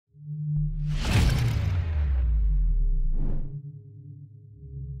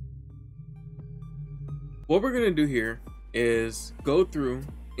What we're going to do here is go through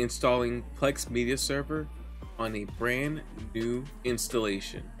installing PLEX Media Server on a brand new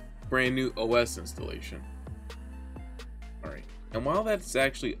installation, brand new OS installation. Alright, and while that's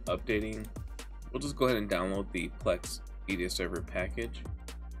actually updating, we'll just go ahead and download the PLEX Media Server package.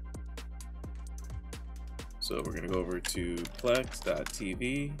 So we're going to go over to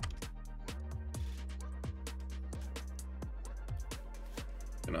plex.tv.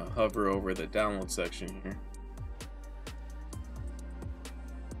 Gonna hover over the download section here.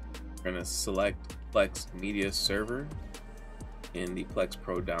 We're gonna select PLEX Media Server in the PLEX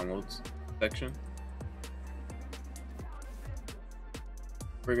Pro Downloads section.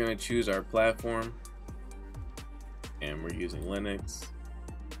 We're gonna choose our platform, and we're using Linux,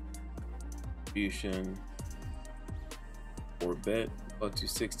 distribution, 4-bit, go to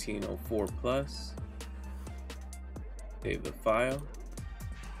 1604 plus, save the file.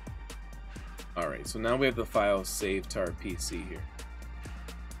 Alright, so now we have the file saved to our PC here.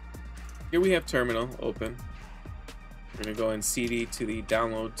 Here we have terminal open. We're going to go and cd to the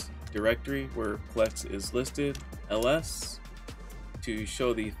downloads directory where PLEX is listed, ls, to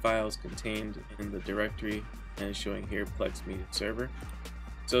show the files contained in the directory, and showing here PLEX Media Server.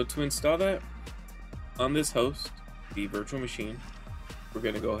 So to install that on this host, the virtual machine, we're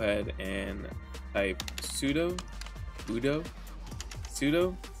going to go ahead and type sudo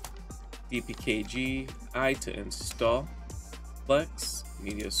dpkg I to install PLEX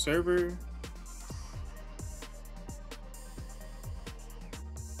Media Server.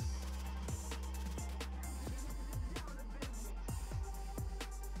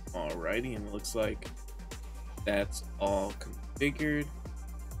 Alrighty, and it looks like that's all configured.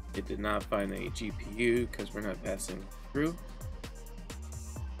 It did not find a GPU because we're not passing through.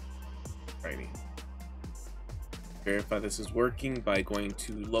 Alrighty. Verify this is working by going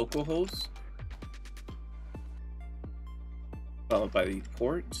to localhost, followed by the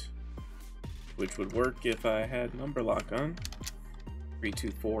port, which would work if I had number lock on,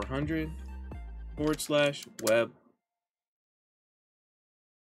 32400/web.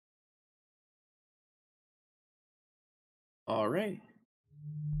 All right.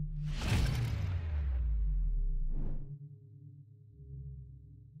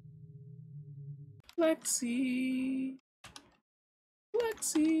 Plexi.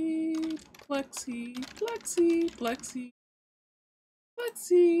 Plexi.